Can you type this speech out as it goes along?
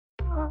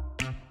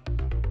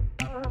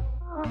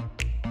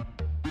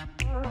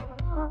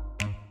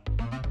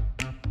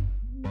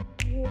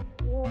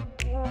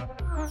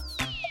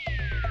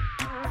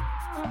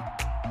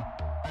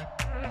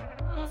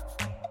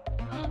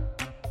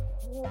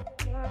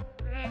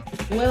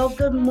Well,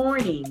 good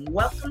morning.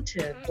 Welcome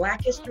to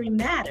Black History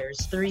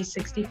Matters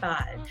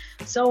 365.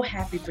 So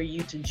happy for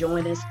you to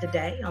join us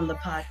today on the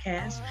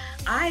podcast.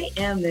 I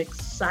am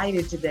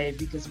excited today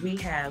because we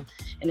have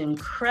an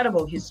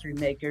incredible history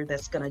maker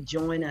that's going to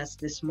join us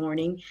this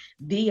morning,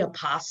 the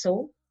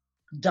Apostle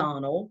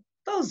Donald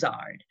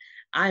Bozard.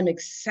 I'm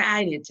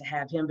excited to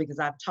have him because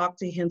I've talked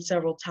to him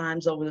several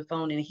times over the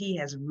phone and he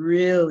has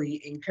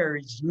really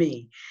encouraged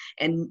me.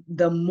 And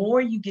the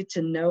more you get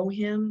to know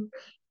him,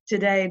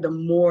 today, the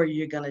more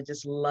you're going to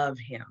just love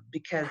him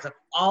because of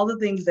all the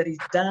things that he's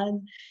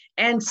done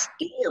and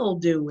still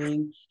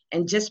doing.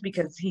 And just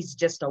because he's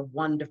just a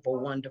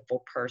wonderful,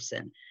 wonderful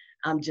person.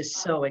 I'm just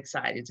so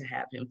excited to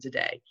have him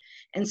today.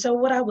 And so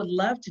what I would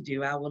love to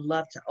do, I would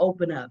love to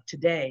open up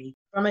today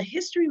from a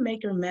history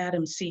maker,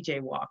 Madam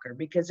C.J. Walker,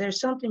 because there's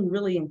something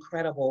really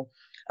incredible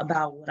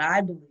about what I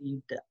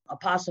believe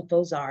Apostle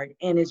Bozard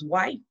and his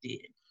wife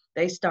did.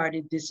 They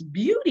started this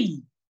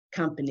beauty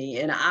company,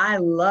 and I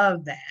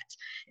love that.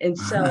 And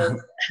so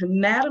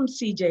Madam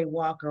C.J.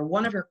 Walker,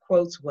 one of her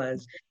quotes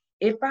was,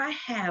 "If I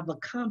have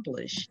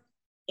accomplished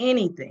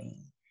anything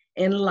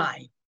in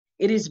life,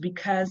 it is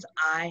because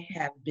I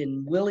have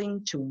been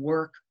willing to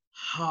work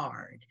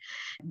hard."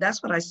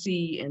 That's what I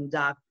see in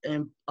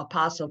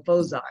Apostle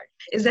Bozard,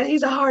 is that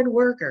he's a hard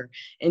worker,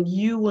 and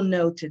you will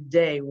know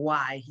today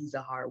why he's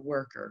a hard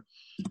worker.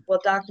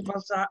 Well, Dr.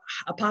 Bozard,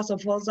 Apostle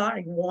Bozard,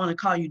 I want to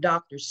call you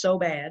doctor so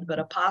bad, but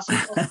Apostle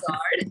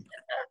Bozard,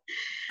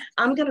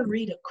 I'm going to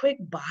read a quick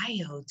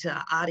bio to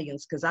our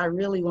audience because I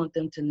really want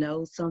them to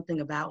know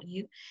something about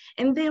you.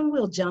 And then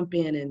we'll jump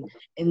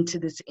into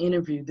this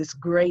interview, this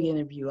great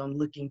interview I'm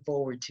looking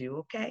forward to,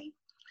 okay?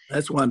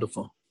 That's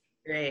wonderful.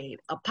 Great.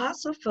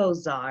 Apostle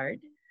Bozard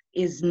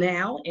is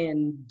now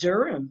in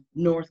Durham,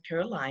 North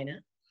Carolina.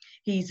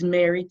 He's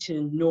married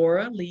to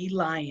Nora Lee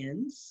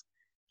Lyons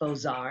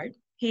Bozard.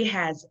 He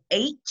has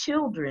 8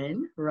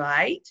 children,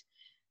 right?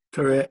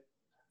 Correct.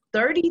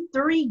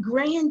 33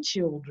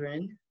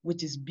 grandchildren,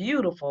 which is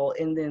beautiful,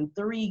 and then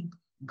 3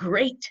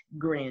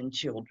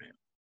 great-grandchildren.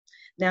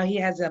 Now, he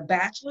has a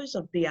bachelor's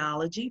of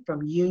theology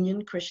from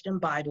Union Christian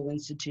Bible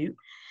Institute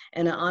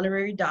and an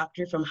honorary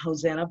doctorate from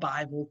Hosanna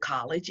Bible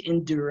College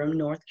in Durham,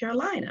 North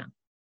Carolina.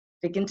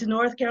 Sticking to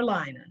North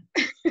Carolina.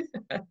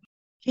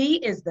 He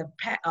is the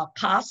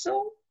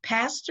apostle,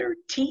 pastor,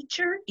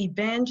 teacher,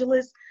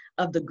 evangelist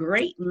of the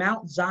Great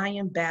Mount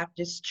Zion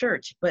Baptist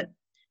Church. But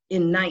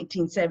in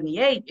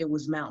 1978, it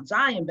was Mount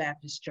Zion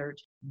Baptist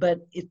Church, but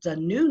it's a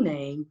new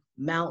name,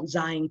 Mount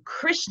Zion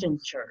Christian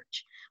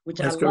Church, which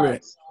That's I correct.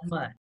 love so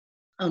much.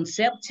 On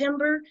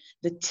September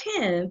the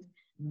 10th,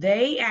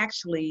 they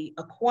actually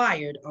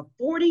acquired a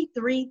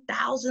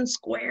 43,000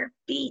 square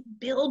feet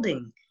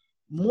building,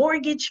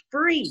 mortgage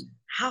free.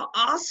 How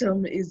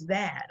awesome is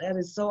that? That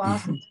is so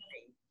awesome to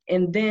me.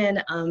 And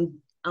then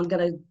I'm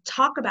going to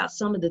talk about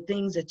some of the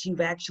things that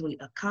you've actually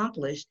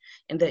accomplished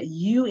and that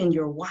you and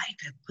your wife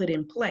have put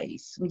in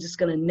place. I'm just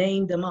going to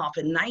name them off.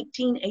 In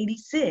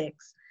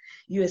 1986,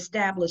 you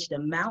established the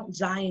Mount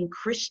Zion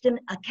Christian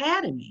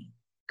Academy,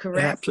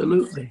 correct?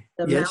 Absolutely.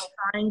 The Yes. Mount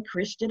Zion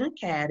Christian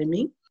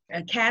Academy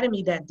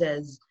that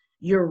does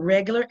your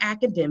regular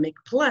academic,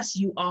 plus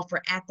you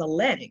offer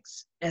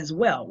athletics as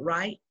well,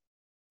 right?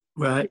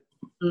 Right.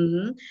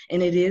 Mm-hmm.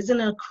 And it is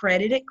an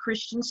accredited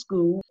Christian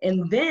school.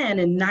 And then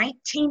in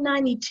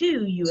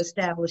 1992, you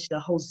established the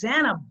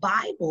Hosanna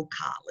Bible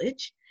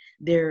College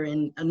there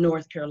in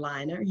North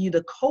Carolina. You're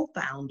the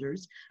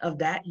co-founders of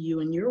that,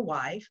 you and your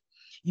wife.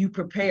 You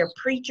prepare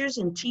preachers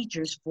and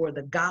teachers for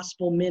the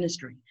gospel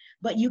ministry.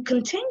 But you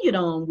continued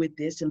on with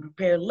this and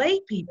prepare lay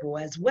people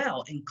as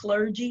well, and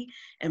clergy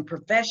and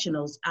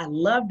professionals. I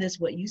love this,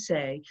 what you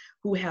say,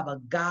 who have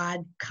a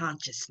God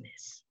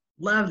consciousness.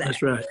 Love that.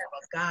 That's right. Have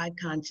a God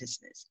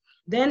consciousness.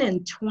 Then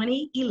in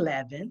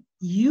 2011,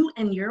 you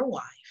and your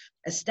wife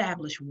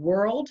established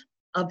World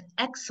of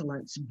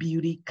Excellence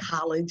Beauty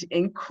College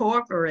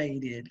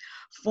Incorporated,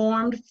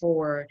 formed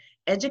for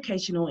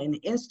educational and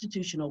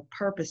institutional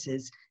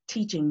purposes,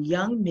 teaching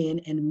young men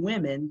and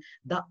women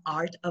the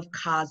art of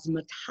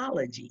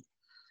cosmetology.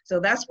 So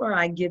that's where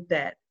I get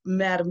that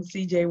Madam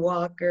C.J.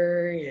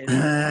 Walker and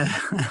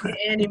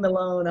Annie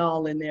Malone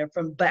all in there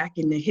from back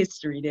in the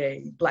history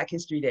days, Black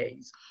History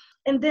days.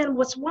 And then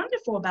what's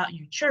wonderful about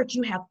your church,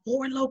 you have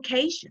 4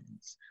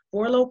 locations,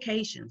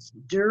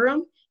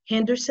 Durham,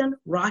 Henderson,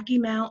 Rocky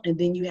Mount, and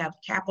then you have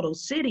Capital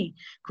City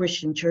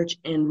Christian Church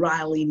in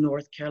Raleigh,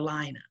 North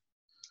Carolina.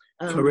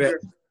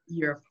 Correct.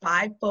 You're a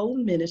 5-fold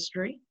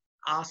ministry.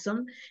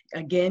 Awesome.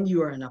 Again,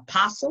 you are an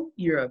apostle,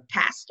 you're a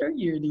pastor,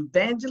 you're an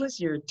evangelist,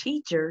 you're a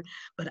teacher,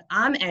 but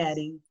I'm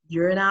adding,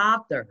 you're an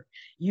author.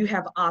 You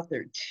have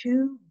authored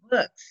 2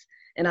 books.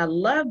 And I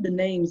love the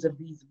names of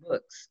these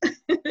books.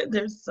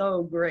 They're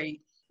so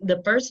great.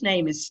 The first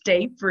name is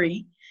Stay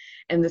Free.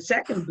 And the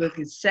second book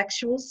is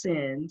Sexual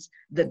Sins,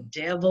 The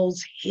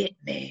Devil's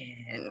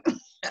Hitman.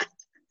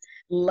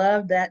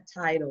 Love that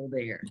title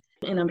there.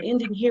 And I'm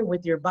ending here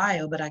with your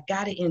bio, but I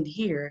got to end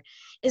here,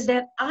 is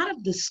that out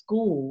of the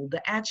school,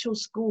 the actual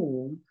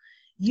school,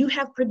 you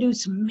have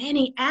produced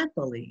many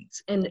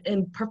athletes and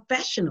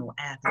professional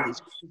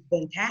athletes, which is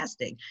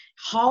fantastic.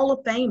 Hall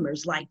of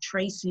Famers like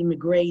Tracy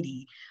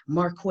McGrady,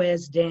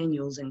 Marquez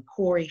Daniels, and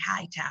Corey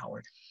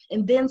Hightower.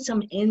 And then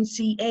some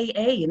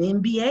NCAA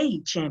and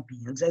NBA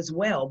champions as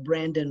well.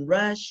 Brandon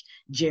Rush,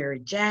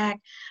 Jared Jack,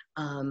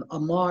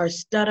 Amar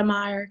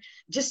Stoudemire,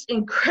 just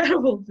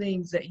incredible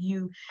things that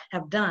you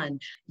have done.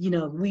 You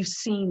know, we've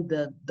seen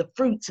the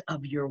fruits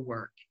of your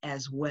work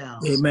as well.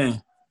 Amen.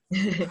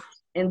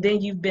 And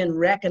then you've been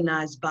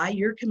recognized by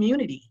your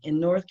community in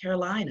North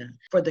Carolina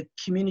for the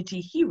Community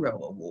Hero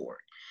Award.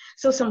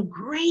 So some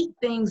great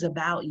things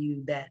about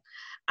you that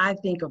I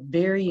think are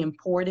very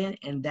important,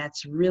 and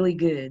that's really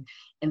good,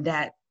 and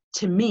that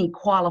to me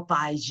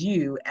qualifies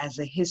you as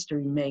a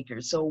history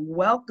maker. So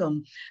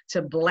welcome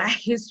to Black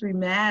History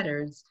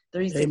Matters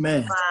 365.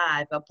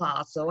 Amen.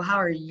 Apostle. How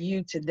are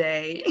you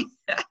today?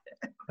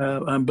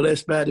 I'm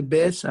blessed by the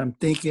best. I'm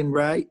thinking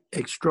right,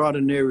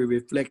 extraordinary,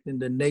 reflecting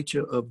the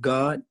nature of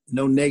God.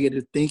 No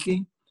negative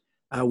thinking.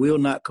 I will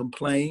not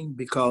complain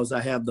because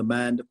I have the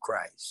mind of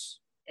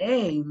Christ.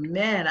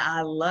 Amen.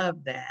 I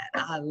love that.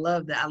 I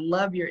love that. I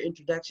love your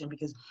introduction,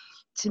 because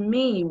to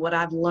me, what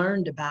I've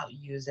learned about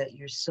you is that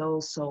you're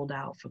so sold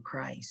out for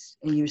Christ,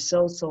 and you're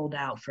so sold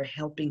out for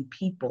helping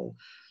people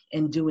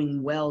and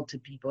doing well to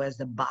people, as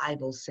the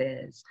Bible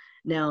says.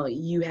 Now,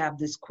 you have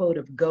this quote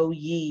of "Go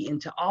ye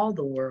into all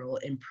the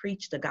world and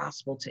preach the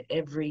gospel to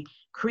every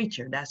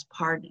creature." That's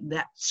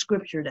that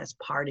scripture that's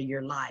part of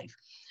your life.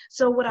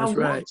 So what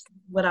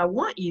I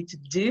want you to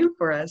do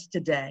for us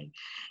today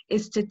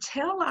is to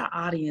tell our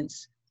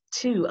audience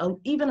too,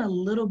 even a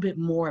little bit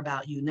more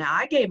about you. Now,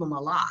 I gave them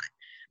a lot,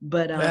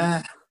 but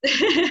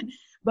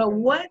but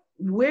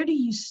where do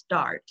you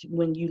start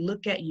when you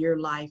look at your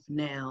life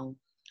now?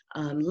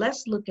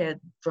 Let's look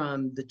at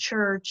from the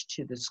church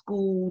to the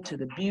school to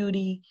the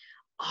beauty,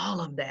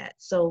 all of that.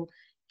 So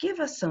give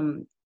us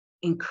some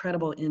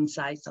incredible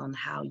insights on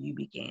how you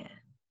began.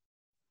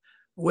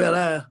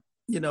 Well,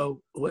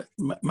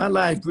 my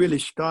life really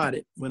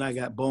started when I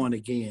got born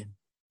again.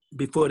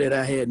 Before that,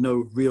 I had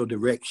no real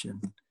direction.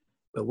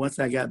 But once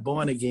I got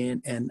born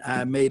again and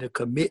I made a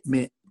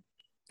commitment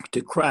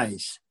to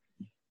Christ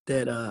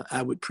that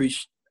I would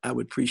preach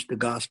the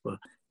gospel.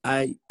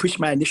 I preached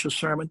my initial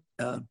sermon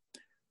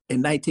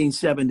in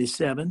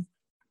 1977.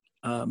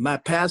 My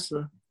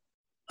pastor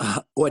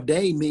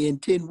ordained me in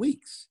 10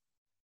 weeks.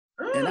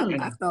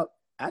 And I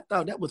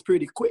thought that was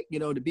pretty quick,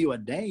 to be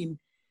ordained,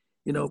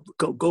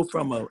 go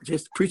from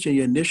just preaching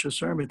your initial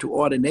sermon to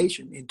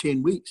ordination in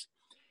 10 weeks.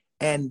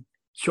 And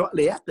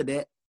shortly after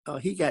that,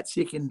 he got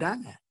sick and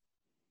died.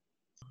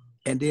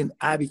 And then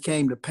I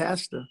became the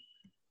pastor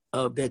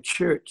of that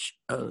church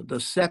the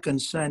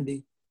second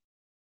Sunday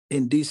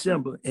in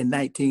December in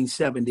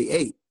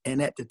 1978.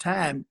 And at the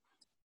time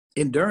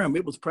in Durham,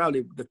 it was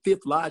probably the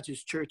 5th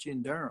largest church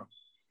in Durham.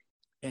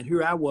 And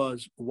here I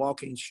was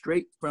walking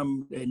straight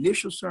from the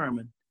initial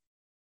sermon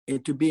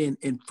into being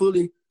in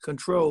fully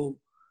control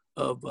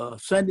of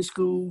Sunday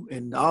school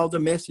and all the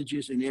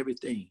messages and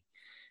everything.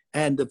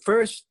 And the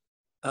first,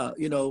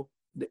 the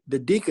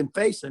deacon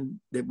Faison,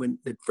 that when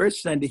the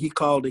first Sunday he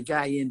called a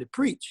guy in to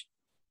preach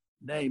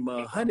named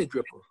Honey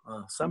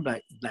Dripper,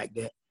 somebody like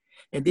that.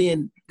 And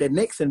then the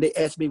next Sunday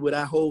they asked me would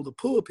I hold the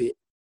pulpit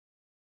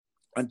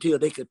until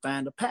they could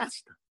find a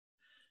pastor.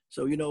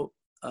 So,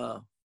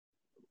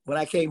 when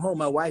I came home,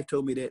 my wife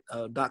told me that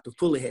Dr.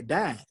 Fuller had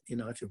died.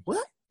 I said,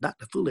 what?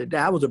 Dr. Fuller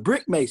died? I was a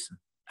brick mason.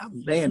 I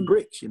was laying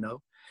bricks,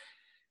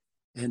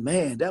 And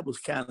man, that was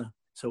kind of,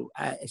 so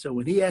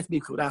when he asked me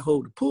could I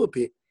hold the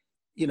pulpit,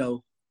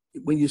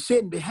 when you're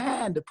sitting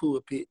behind the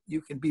pulpit,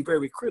 you can be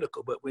very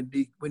critical. But when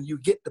you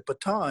get the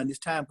baton, it's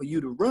time for you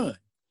to run.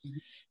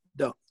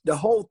 Mm-hmm. The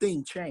whole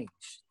thing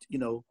changed,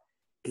 And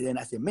then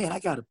I said, man, I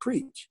got to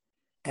preach.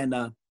 And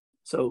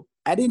so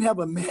I didn't have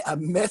a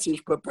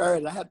message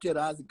prepared. I have to tell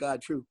the honest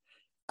God truth.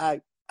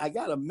 I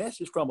got a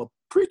message from a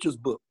preacher's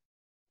book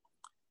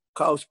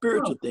called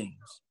Spiritual Things.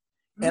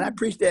 Mm-hmm. And I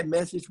preached that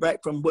message right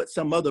from what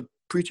some other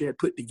preacher had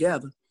put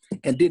together,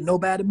 and didn't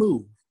nobody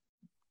move.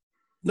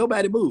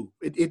 Nobody moved.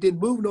 It didn't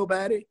move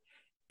nobody.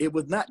 It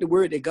was not the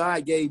word that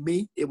God gave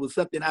me. It was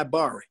something I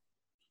borrowed.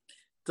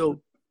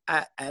 So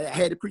I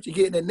had to preach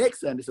again the next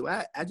Sunday. So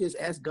I just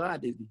asked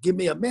God to give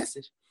me a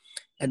message.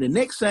 And the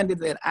next Sunday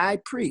that I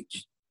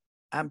preached,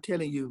 I'm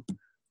telling you,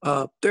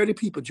 30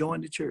 people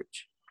joined the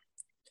church.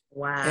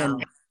 Wow.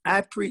 And I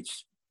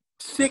preached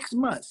 6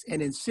 months.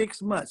 And in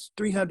 6 months,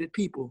 300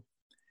 people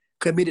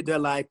committed their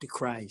life to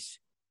Christ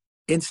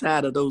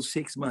inside of those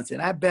 6 months.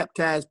 And I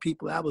baptized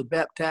people. I was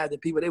baptizing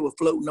people. They were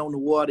floating on the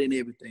water and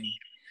everything.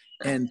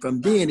 And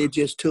from then, it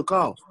just took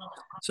off.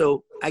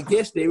 So I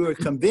guess they were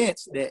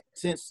convinced that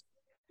since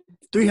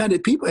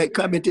 300 people had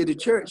come into the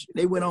church,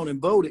 they went on and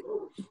voted.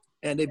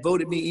 And they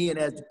voted me in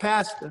as the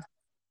pastor.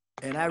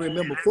 And I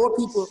remember four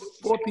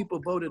people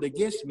voted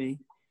against me.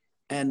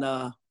 And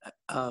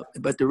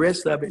but the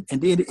rest of it,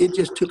 and then it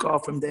just took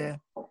off from there.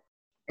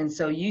 And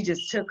so you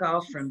just took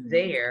off from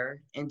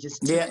there and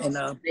just they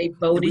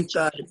voted. And we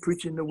started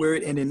preaching the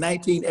word. And in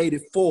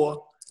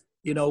 1984,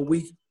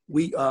 we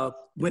we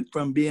went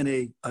from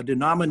being a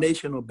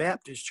denominational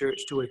Baptist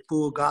church to a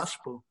full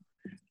gospel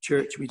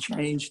church. We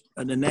changed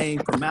the name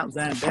from Mount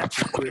Zion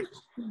Baptist Church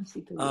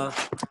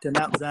to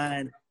Mount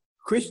Zion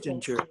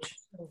Christian Church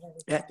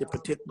at the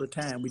particular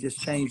time. We just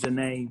changed the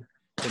name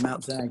to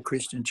Mount Zion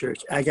Christian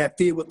Church. I got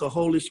filled with the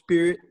Holy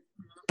Spirit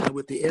and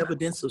with the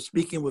evidence of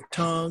speaking with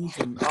tongues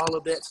and all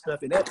of that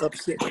stuff. And that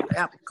upset the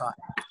apple cart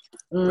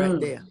right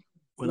there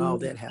when all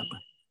that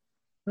happened.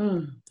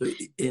 So,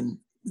 and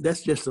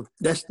that's just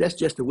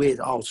the way it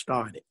all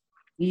started.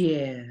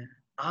 Yeah,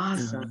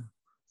 awesome.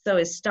 So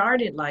it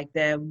started like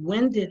that.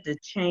 When did the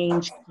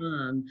change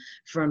come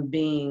from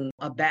being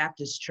a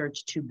Baptist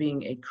church to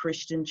being a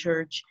Christian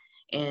church?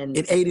 And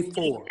in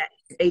 84.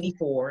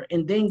 84,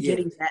 and then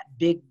getting that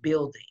big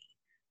building.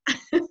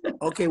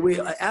 Okay,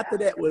 after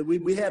that,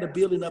 we had a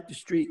building up the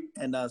street,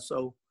 and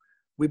so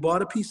we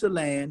bought a piece of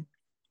land.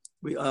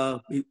 We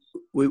bought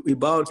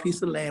a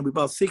piece of land. We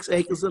bought 6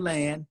 acres of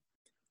land,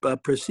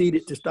 but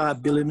proceeded to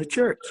start building the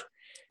church.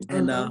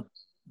 And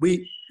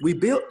we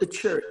built the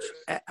church.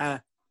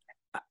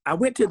 I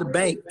went to the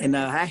bank, and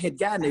I had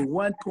gotten a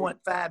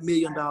 $1.5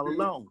 million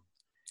loan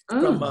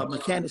from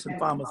Mechanics and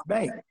Farmers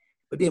Bank.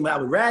 But then when I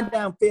was riding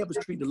down Fairview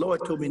Street, the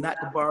Lord told me not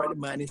to borrow the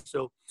money.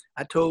 So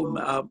I told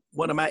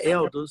one of my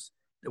elders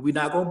that we're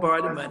not going to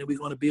borrow the money. We're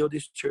going to build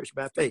this church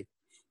by faith.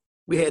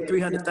 We had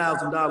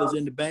 $300,000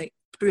 in the bank,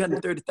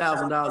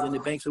 $330,000 in the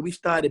bank. So we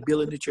started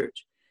building the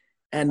church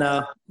and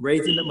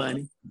raising the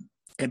money.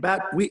 And by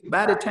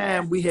the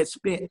time we had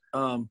spent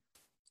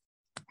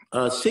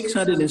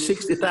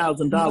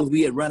 $660,000,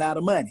 we had run out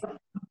of money.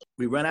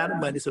 We run out of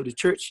money. So the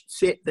church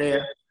sat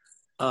there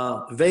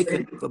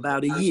vacant for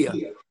about a year.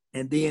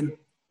 And then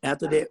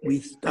after that,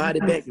 we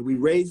started back and we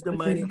raised the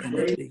money. And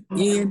at the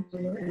end,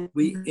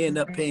 we ended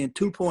up paying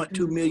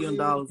 $2.2 million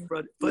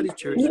for the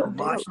church. We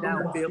marched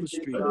down Fairview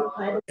Street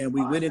and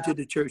we went into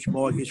the church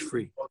mortgage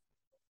free.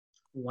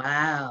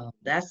 Wow,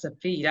 that's a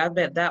feat. I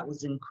bet that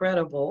was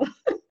incredible.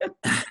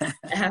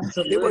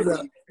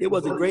 Absolutely. It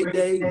was a great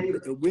day.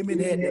 The women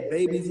had their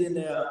babies in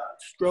their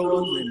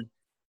strollers, and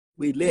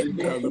we let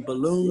the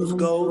balloons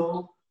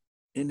go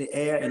in the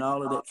air and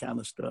all of that kind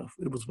of stuff.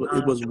 It was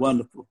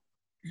wonderful.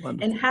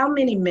 Wonderful. And how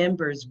many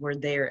members were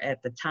there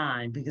at the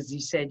time? Because you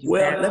said you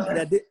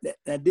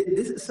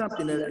this is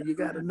something that you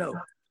got to know.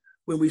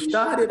 When we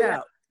started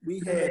out,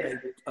 we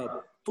had a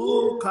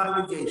full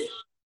congregation.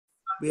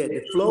 We had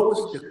the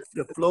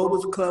floor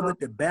was covered,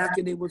 the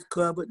balcony was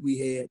covered. We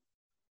had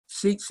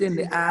seats in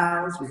the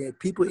aisles. We had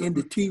people in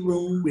the tea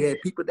room. We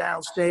had people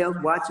downstairs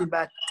watching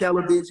by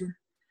television.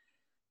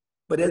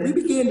 But as we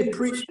began to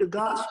preach the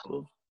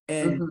gospel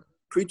and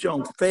preach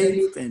on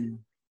faith and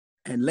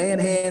laying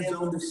hands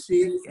on the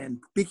sick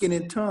and speaking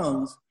in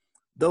tongues,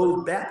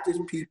 those Baptist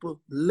people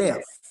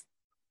left.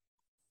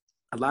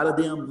 A lot of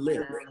them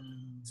left.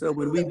 So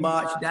when we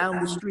marched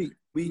down the street,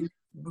 we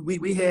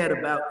had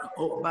about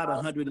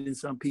 100 and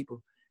some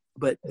people.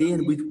 But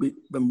then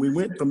when we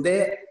went from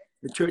there,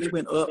 the church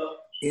went up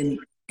in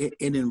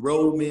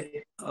enrollment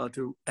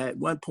to at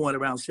one point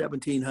around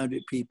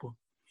 1,700 people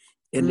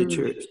in the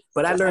church.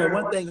 But I learned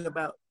one thing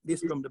about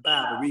this from the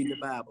Bible, reading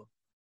the Bible.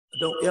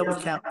 Don't ever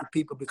count the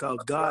people, because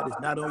God is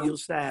not on your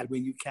side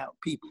when you count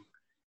people.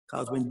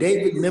 Because when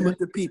David numbered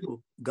the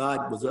people,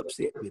 God was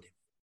upset with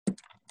him.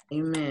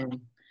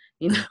 Amen.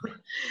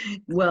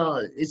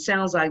 Well, it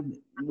sounds like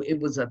it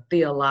was a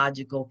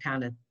theological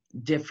kind of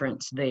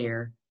difference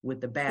there with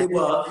the Baptist.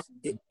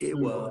 It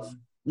was.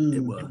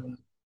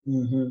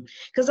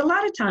 Because a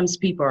lot of times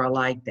people are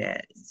like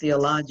that.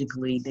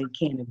 Theologically, they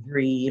can't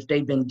agree if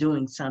they've been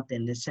doing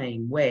something the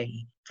same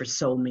way for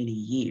so many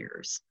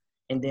years.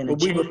 And then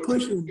we were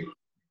pushing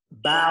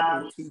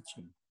Bible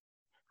teaching.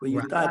 When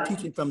you start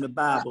teaching from the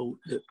Bible,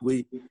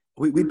 we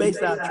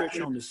based our church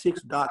on the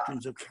 6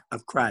 doctrines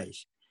of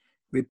Christ: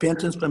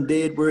 repentance from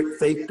dead work,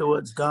 faith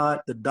towards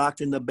God, the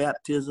doctrine of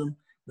baptism,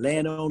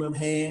 laying on of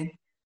hand,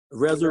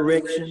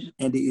 resurrection,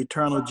 and the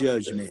eternal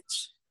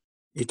judgments.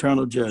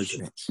 Eternal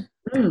judgments.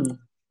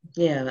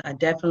 Yeah, I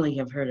definitely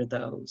have heard of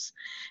those.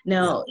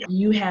 Now,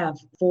 you have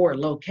 4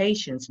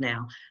 locations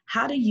now.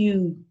 How do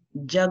you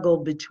juggle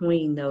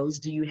between those?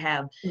 Do you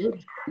have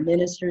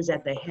ministers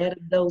at the head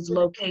of those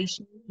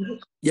locations?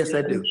 Yes,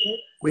 I do.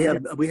 We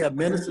have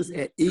ministers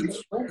at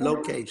each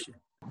location.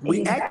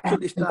 We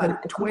actually started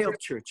 12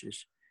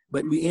 churches,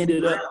 but we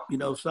ended up,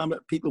 some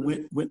people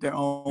went their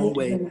own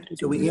way.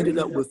 So we ended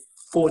up with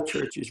 4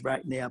 churches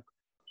right now: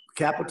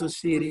 Capital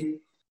City,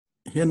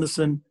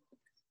 Henderson,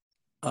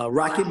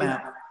 Rocky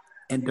Mount,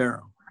 and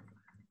Durham.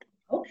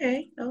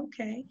 Okay.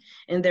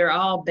 And they're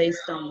all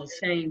based on the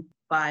same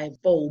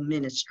 5-fold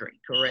ministry,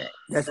 correct?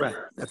 That's right.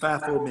 The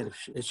 5-fold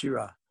ministry. Yes, you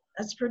are.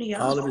 That's pretty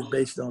awesome. All of it is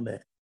based on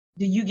that.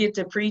 Do you get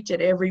to preach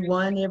at every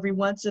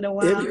once in a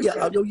while? Yes.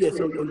 I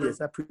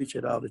preach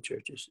at all the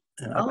churches.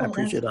 I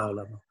preach at all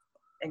of them.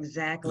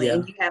 Exactly. Yeah.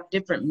 And you have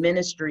different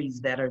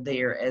ministries that are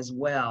there as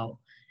well.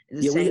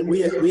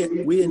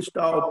 We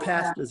install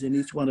pastors in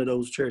each one of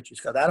those churches,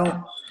 because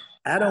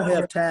I don't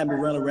have time to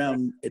run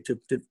around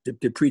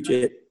to preach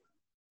at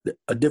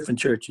different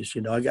churches.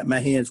 You know, I got my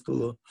hands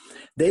full.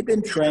 They've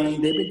been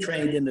trained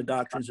in the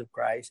doctrines of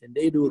Christ, and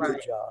they do a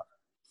good job.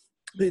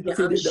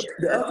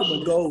 The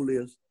ultimate goal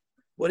is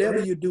whatever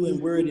you do in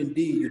word and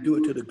deed, you do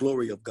it to the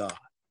glory of God.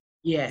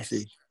 Yes. You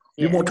see,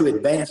 you want to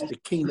advance the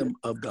kingdom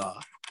of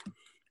God.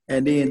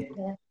 And then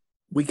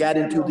we got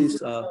into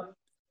this,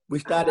 we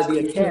started the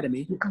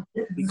academy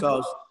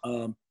because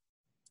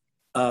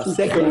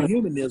secular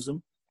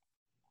humanism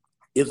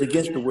is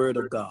against the word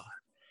of God.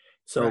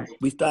 So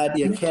we started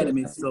the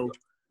academy. So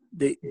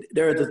there's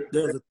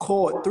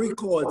three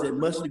chords that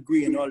must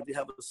agree in order to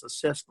have a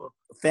successful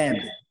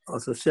family, a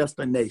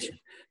successful nation.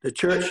 The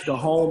church, the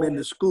home, and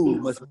the school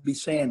must be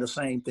saying the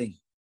same thing.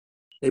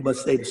 They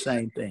must say the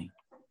same thing.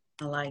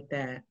 I like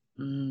that.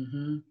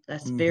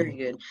 That's very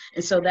good.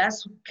 And so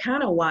that's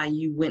kind of why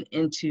you went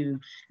into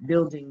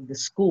building the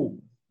school,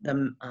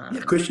 the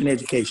Christian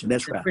education.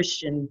 That's right.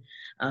 Christian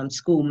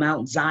school,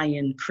 Mount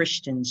Zion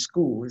Christian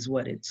School is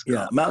what it's called.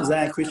 Yeah, Mount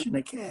Zion Christian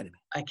Academy.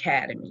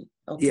 Academy.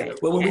 Okay. Yeah.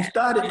 Well, when we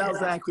started Mount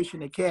Zion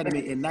Christian Academy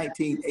in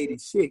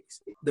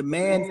 1986, the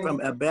man from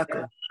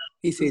Abeka,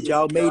 he said,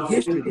 "Y'all made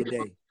history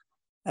today."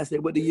 I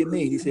said, "What do you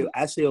mean?" He said,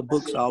 "I sell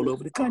books all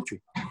over the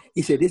country."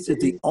 He said, "This is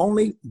the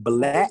only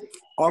Black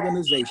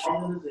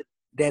organization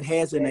that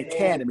has an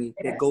academy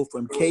that go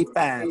from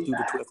K-5 through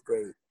the 12th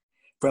grade,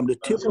 from the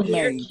tip of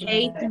Maine,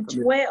 K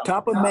through 12.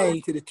 top of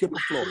Maine to the tip of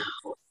Florida."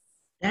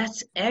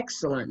 That's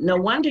excellent. No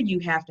wonder you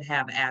have to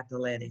have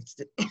athletics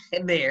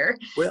there.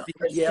 Well,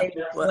 yeah.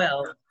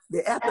 Well,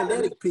 the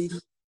athletic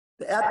piece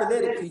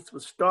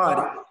was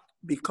started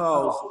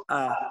because,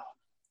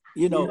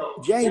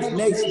 James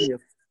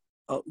Naismith,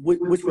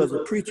 which was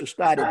a preacher,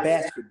 started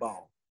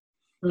basketball.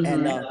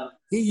 And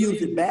he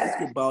used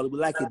basketball. It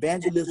was like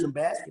evangelism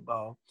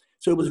basketball.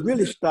 So it was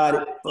really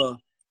started for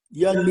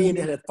young men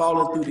that had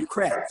fallen through the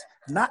cracks.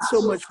 Not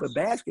so much for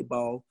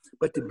basketball,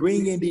 but to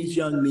bring in these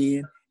young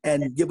men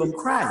and give them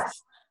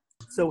Christ.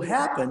 So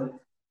happened,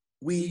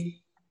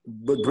 we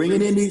were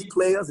bringing in these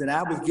players, and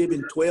I was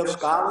giving 12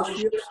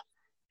 scholarships,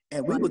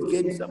 and we were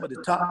getting some of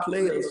the top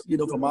players,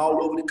 from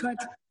all over the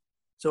country.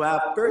 So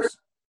our first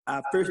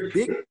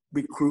big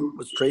recruit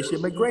was Tracy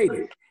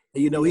McGrady.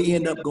 And, he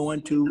ended up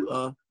going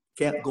to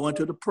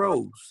the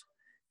pros,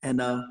 and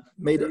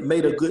made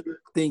a good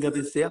thing of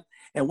himself.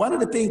 And one of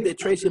the things that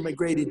Tracy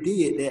McGrady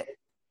did that,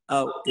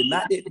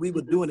 not that we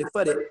were doing it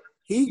for that,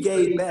 he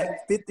gave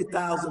back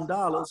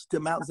 $50,000 to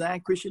Mount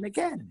Zion Christian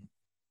Academy.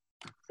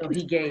 So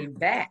he gave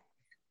back.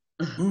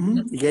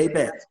 He gave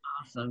back. That's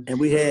awesome. And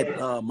we had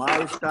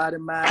Mari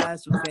Stoudemire,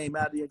 who came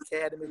out of the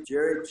academy,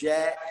 Jerry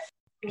Jack,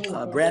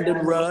 Brandon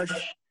Rush.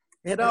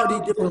 We had all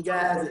these different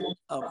guys,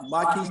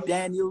 Marquise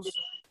Daniels,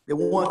 the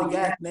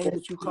guy's name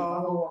that you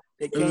call,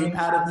 that came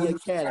out of the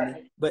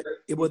academy. But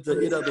it was the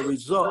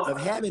result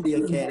of having the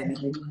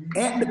academy,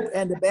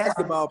 and the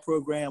basketball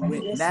program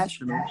went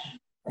national.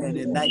 And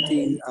in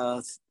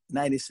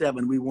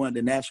 1997, we won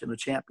the national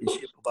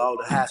championship of all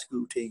the high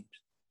school teams.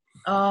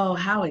 Oh,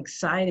 how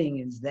exciting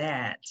is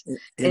that?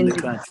 In the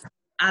country.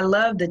 I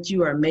love that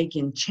you are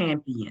making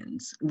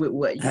champions with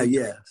what you do.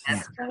 Yes.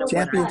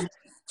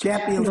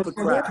 Champions for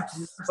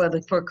Christ.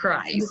 For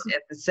Christ.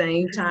 At the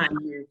same time,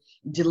 you're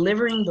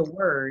delivering the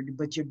word,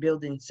 but you're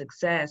building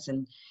success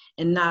and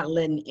not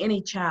letting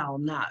any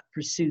child not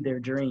pursue their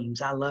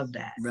dreams. I love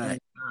that. Right.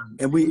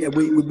 And we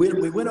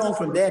went on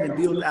from that and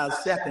built our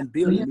second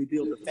building. We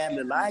built the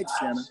Family Life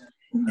Center,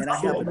 and I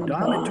have a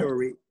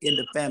dormitory in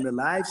the Family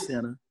Life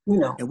Center.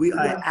 And we are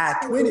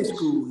at I-20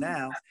 school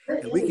now,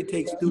 and we can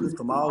take students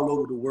from all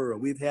over the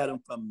world. We've had them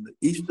from the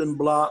Eastern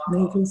Bloc,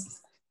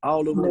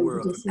 all over the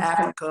world, from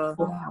Africa.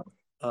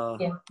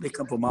 They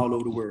come from all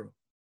over the world.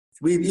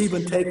 We've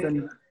even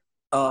taken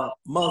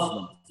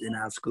Muslims in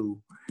our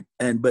school,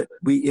 but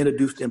we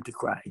introduced them to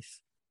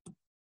Christ.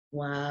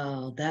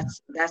 Wow,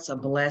 that's a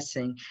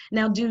blessing.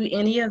 Now, do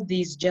any of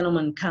these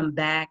gentlemen come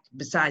back,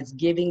 besides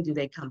giving, do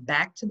they come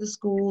back to the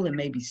school and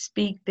maybe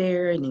speak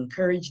there and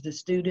encourage the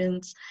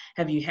students?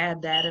 Have you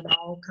had that at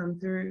all come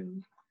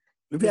through?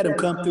 We've had them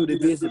come through to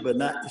visit, but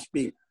not to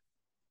speak.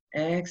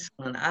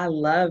 Excellent. I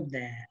love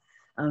that,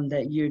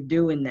 that you're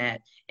doing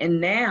that. And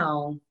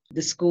now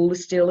the school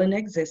is still in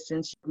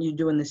existence. You're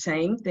doing the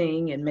same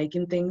thing and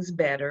making things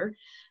better.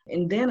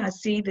 And then I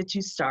see that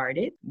you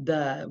started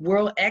the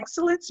World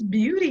Excellence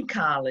Beauty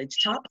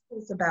College. Talk to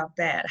us about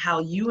that,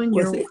 how you and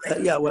your wife.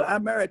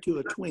 I'm married to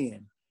a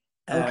twin.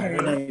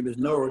 Her name is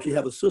Nora. She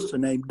has a sister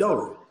named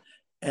Dora.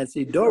 And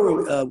see,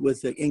 Dora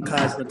was in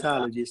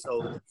cosmetology.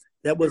 So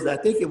that was, I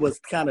think it was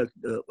kind of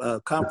a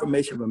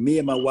confirmation for me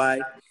and my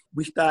wife.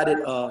 We started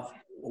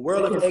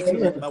World of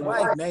Excellence. My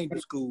wife named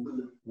the school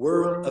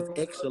World of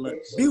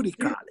Excellence Beauty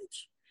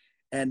College.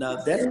 And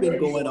that's been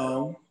going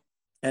on.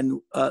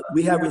 And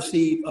we have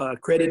received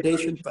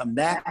accreditation from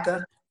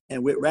NACA.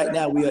 And right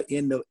now we are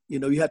in the,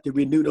 you have to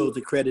renew those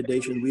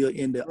accreditations. We are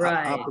in the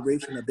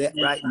operation of that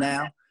right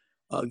now,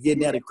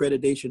 getting that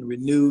accreditation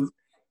renewed.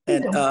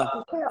 And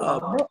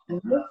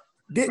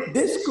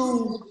this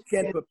school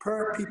can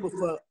prepare people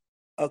for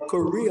a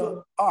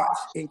career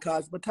arts in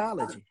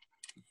cosmetology.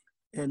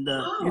 And,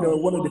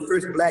 one of the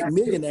first Black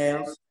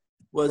millionaires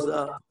was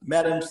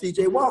Madam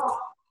C.J. Walker.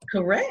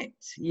 Correct.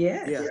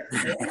 Yes.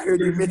 Yeah, I heard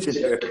you mention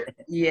her.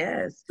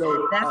 Yes.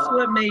 So that's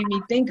what made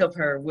me think of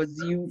her.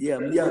 Was you? Yeah.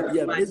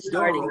 Miss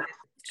Dora.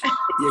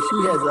 Yeah,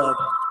 she has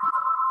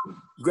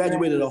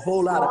graduated a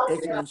whole lot of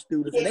excellent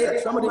students. And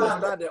some of them have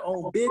started their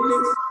own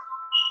business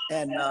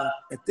and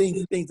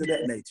things of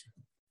that nature.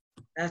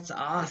 That's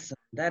awesome.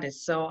 That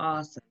is so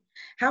awesome.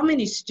 How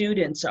many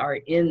students are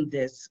in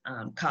this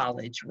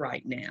college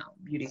right now,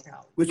 beauty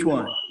college? Which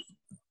one?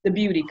 The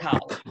beauty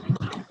college.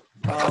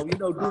 During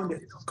the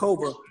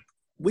COVID,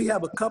 we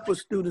have a couple of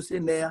students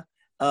in there.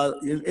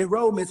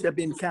 Enrollments have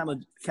been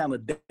kind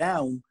of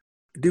down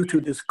due to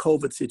this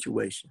COVID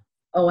situation.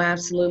 Oh,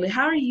 absolutely.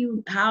 How are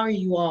you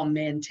all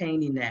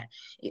maintaining that?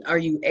 Are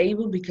you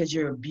able, because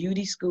you're a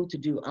beauty school, to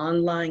do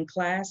online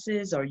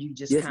classes, or you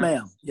just Yes,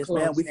 ma'am.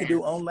 We can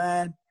do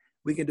online.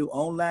 We can do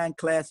online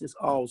classes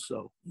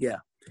also. Yeah.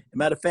 As a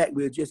matter of fact,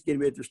 we're just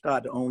getting ready to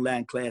start the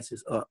online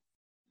classes up.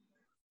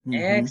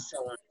 Mm-hmm.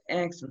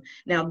 Excellent.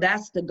 Now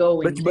that's the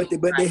goal. But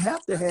they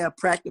have to have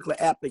practical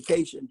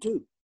application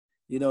too.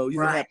 You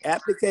can have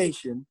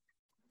application,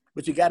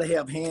 but you got to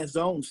have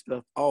hands-on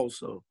stuff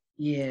also.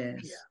 Yes.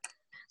 Yeah.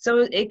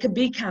 So it could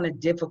be kind of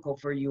difficult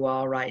for you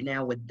all right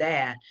now with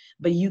that,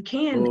 but you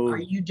can. Are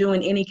you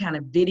doing any kind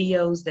of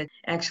videos that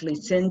actually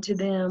send to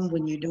them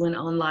when you're doing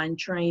online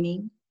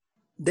training?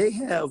 They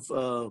have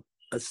a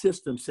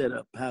system set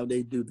up how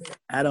they do that.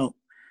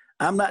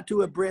 I'm not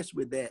too abreast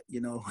with that,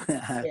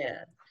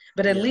 Yeah,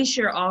 but at least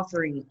you're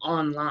offering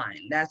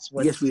online. That's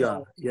what. Yes, we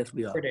are.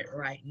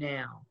 Right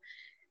now.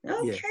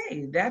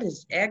 Okay, that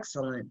is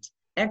excellent.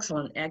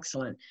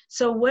 Excellent.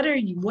 So what are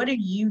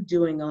you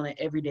doing on an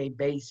everyday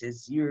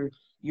basis? You're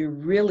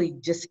really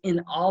just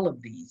in all of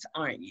these,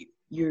 aren't you?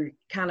 You're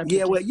kind of.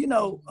 Yeah, well,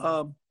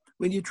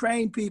 when you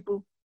train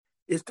people,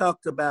 it's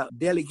talked about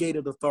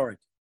delegated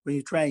authority when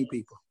you train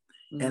people.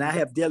 Mm-hmm. And I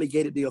have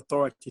delegated the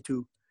authority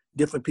to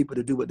different people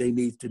to do what they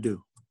need to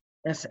do.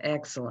 That's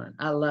excellent.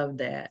 I love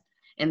that.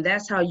 And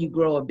that's how you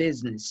grow a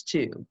business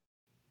too.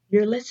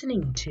 You're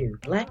listening to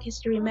Black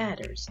History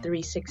Matters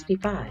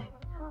 365.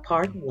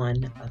 Part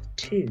 1 of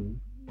 2,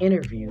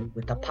 interview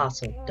with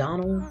Apostle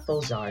Donald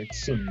Bozard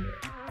Sr.